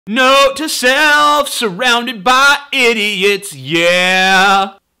Note to self, surrounded by idiots,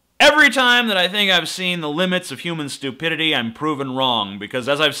 yeah. Every time that I think I've seen the limits of human stupidity, I'm proven wrong, because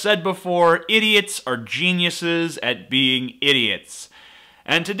as I've said before, idiots are geniuses at being idiots.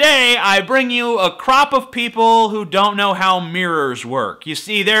 And today, I bring you a crop of people who don't know how mirrors work. You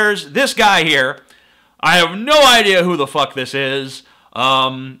see, there's this guy here. I have no idea who the fuck this is.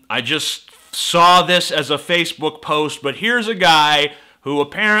 I just saw this as a Facebook post, but here's a guy who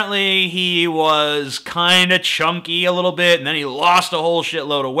apparently he was kind of chunky a little bit, and then he lost a whole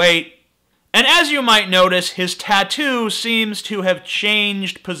shitload of weight. And as you might notice, his tattoo seems to have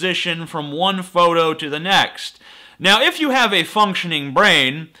changed position from one photo to the next. Now, if you have a functioning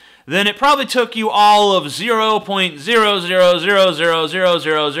brain, then it probably took you all of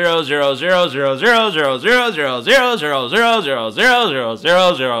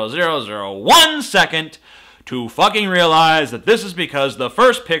 0.0000000000000000000000000000000000001 second to fucking realize that this is because the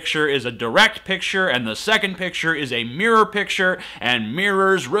first picture is a direct picture and the second picture is a mirror picture, and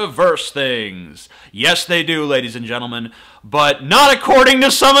mirrors reverse things. Yes, they do, ladies and gentlemen, but not according to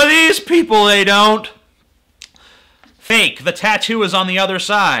some of these people, they don't. Fake. The tattoo is on the other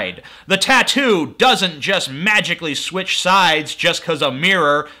side. The tattoo doesn't just magically switch sides just because a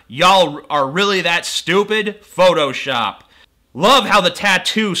mirror. Y'all are really that stupid? Photoshop. Love how the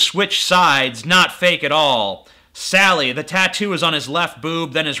tattoo switched sides, not fake at all. Sally, the tattoo is on his left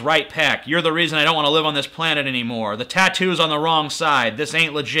boob, then his right pec. You're the reason I don't want to live on this planet anymore. The tattoo's on the wrong side. This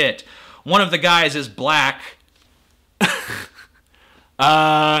ain't legit. One of the guys is black.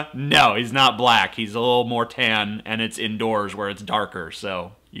 No, he's not black. He's a little more tan, and it's indoors where it's darker,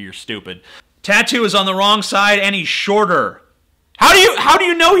 so you're stupid. Tattoo is on the wrong side, and he's shorter. How do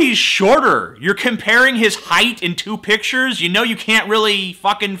you know he's shorter? You're comparing his height in two pictures? You know you can't really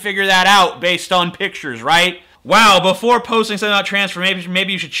fucking figure that out based on pictures, right? Wow, before posting something about transformation,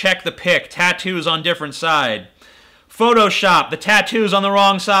 maybe you should check the pic. Tattoo's on different side. Photoshop, the tattoo's on the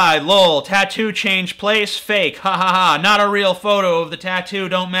wrong side. Lol, tattoo changed place, fake. Ha ha ha, not a real photo of the tattoo,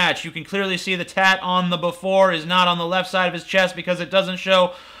 don't match. You can clearly see the tat on the before is not on the left side of his chest because it doesn't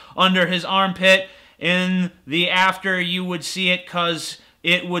show under his armpit. In the after, you would see it because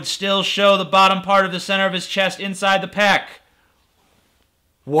it would still show the bottom part of the center of his chest inside the pec.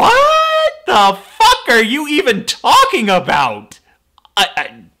 What the fuck are you even talking about?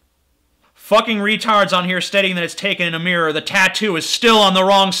 Fucking retards on here stating that it's taken in a mirror. The tattoo is still on the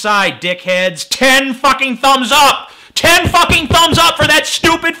wrong side, dickheads. 10 fucking thumbs up! 10 fucking thumbs up for that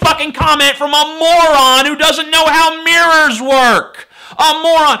stupid fucking comment from a moron who doesn't know how mirrors work! A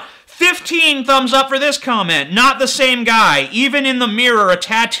moron! 15 thumbs up for this comment. Not the same guy. Even in the mirror, a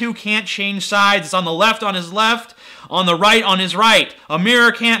tattoo can't change sides. It's on the left on his left, on the right on his right. A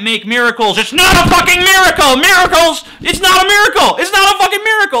mirror can't make miracles. It's not a fucking miracle! Miracles! It's not a miracle! It's not a fucking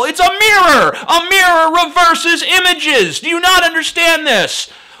miracle! It's a mirror! A mirror reverses images! Do you not understand this?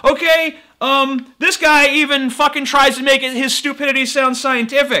 Okay? This guy even fucking tries to make his stupidity sound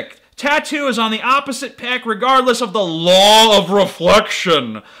scientific. Tattoo is on the opposite pec regardless of the law of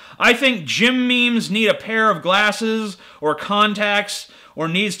reflection. I think gym memes need a pair of glasses or contacts or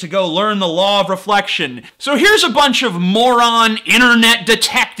needs to go learn the law of reflection. So here's a bunch of moron internet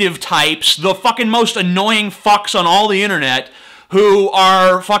detective types, the fucking most annoying fucks on all the internet, who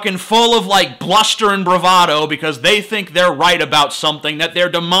are fucking full of like bluster and bravado because they think they're right about something that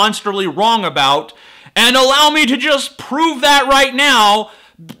they're demonstrably wrong about, and allow me to just prove that right now.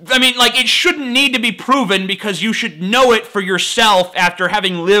 I mean, like, it shouldn't need to be proven because you should know it for yourself after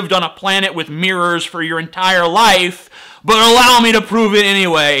having lived on a planet with mirrors for your entire life, but allow me to prove it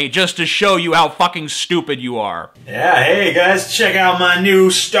anyway, just to show you how fucking stupid you are. Yeah, hey guys, check out my new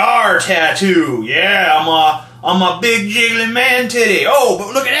star tattoo. Yeah, I'm a big jiggly man titty. Oh,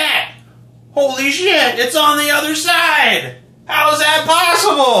 but look at that! Holy shit, it's on the other side! How is that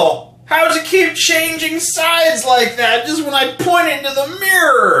possible? How does it keep changing sides like that just when I point it into the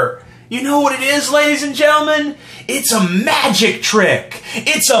mirror? You know what it is, ladies and gentlemen? It's a magic trick.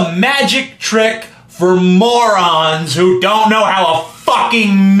 It's a magic trick for morons who don't know how a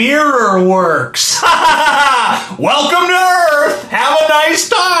fucking mirror works. Welcome to Earth. Have a nice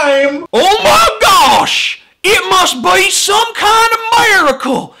time. Oh my gosh! It must be some kind of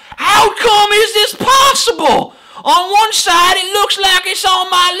miracle. How come is this possible? On one side, it looks like it's on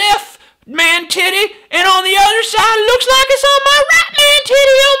my left man titty, and on the other side, it looks like it's on my right man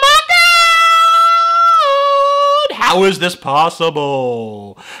titty. Oh my God! How is this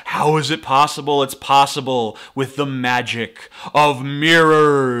possible? How is it possible? It's possible with the magic of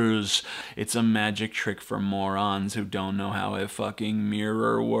mirrors. It's a magic trick for morons who don't know how a fucking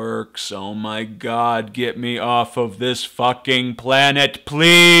mirror works. Oh my God, get me off of this fucking planet,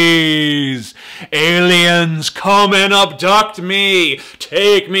 please. Aliens, come and abduct me.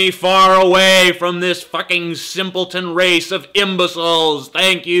 Take me far away from this fucking simpleton race of imbeciles.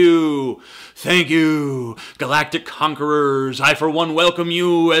 Thank you. Thank you, galactic conquerors. I, for one, welcome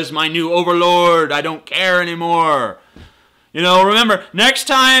you as my new overlord. I don't care anymore. You know, remember, next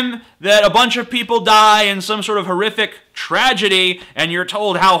time that a bunch of people die in some sort of horrific tragedy and you're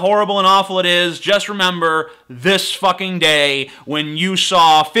told how horrible and awful it is, just remember this fucking day when you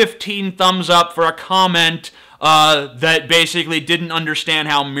saw 15 thumbs up for a comment that basically didn't understand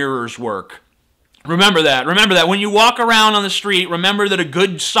how mirrors work. Remember that. Remember that. When you walk around on the street, remember that a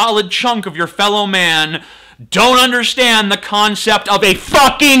good solid chunk of your fellow man don't understand the concept of a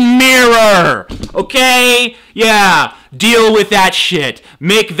fucking mirror. Okay? Yeah. Deal with that shit.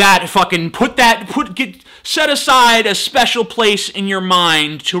 Make that fucking, set aside a special place in your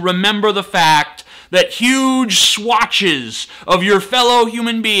mind to remember the fact that huge swatches of your fellow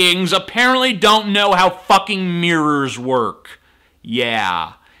human beings apparently don't know how fucking mirrors work.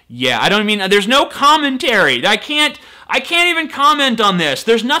 Yeah. Yeah, I don't mean, there's no commentary. I can't even comment on this.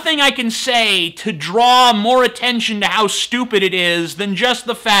 There's nothing I can say to draw more attention to how stupid it is than just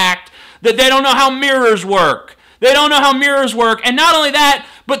the fact that they don't know how mirrors work. They don't know how mirrors work, and not only that,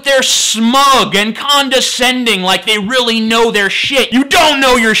 but they're smug and condescending like they really know their shit. You don't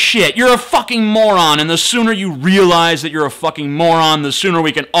know your shit. You're a fucking moron, and the sooner you realize that you're a fucking moron, the sooner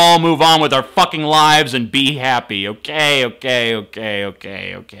we can all move on with our fucking lives and be happy. Okay.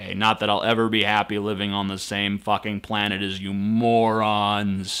 Not that I'll ever be happy living on the same fucking planet as you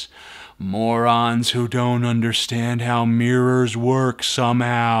morons. Morons who don't understand how mirrors work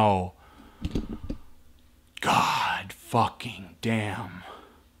somehow. God fucking damn.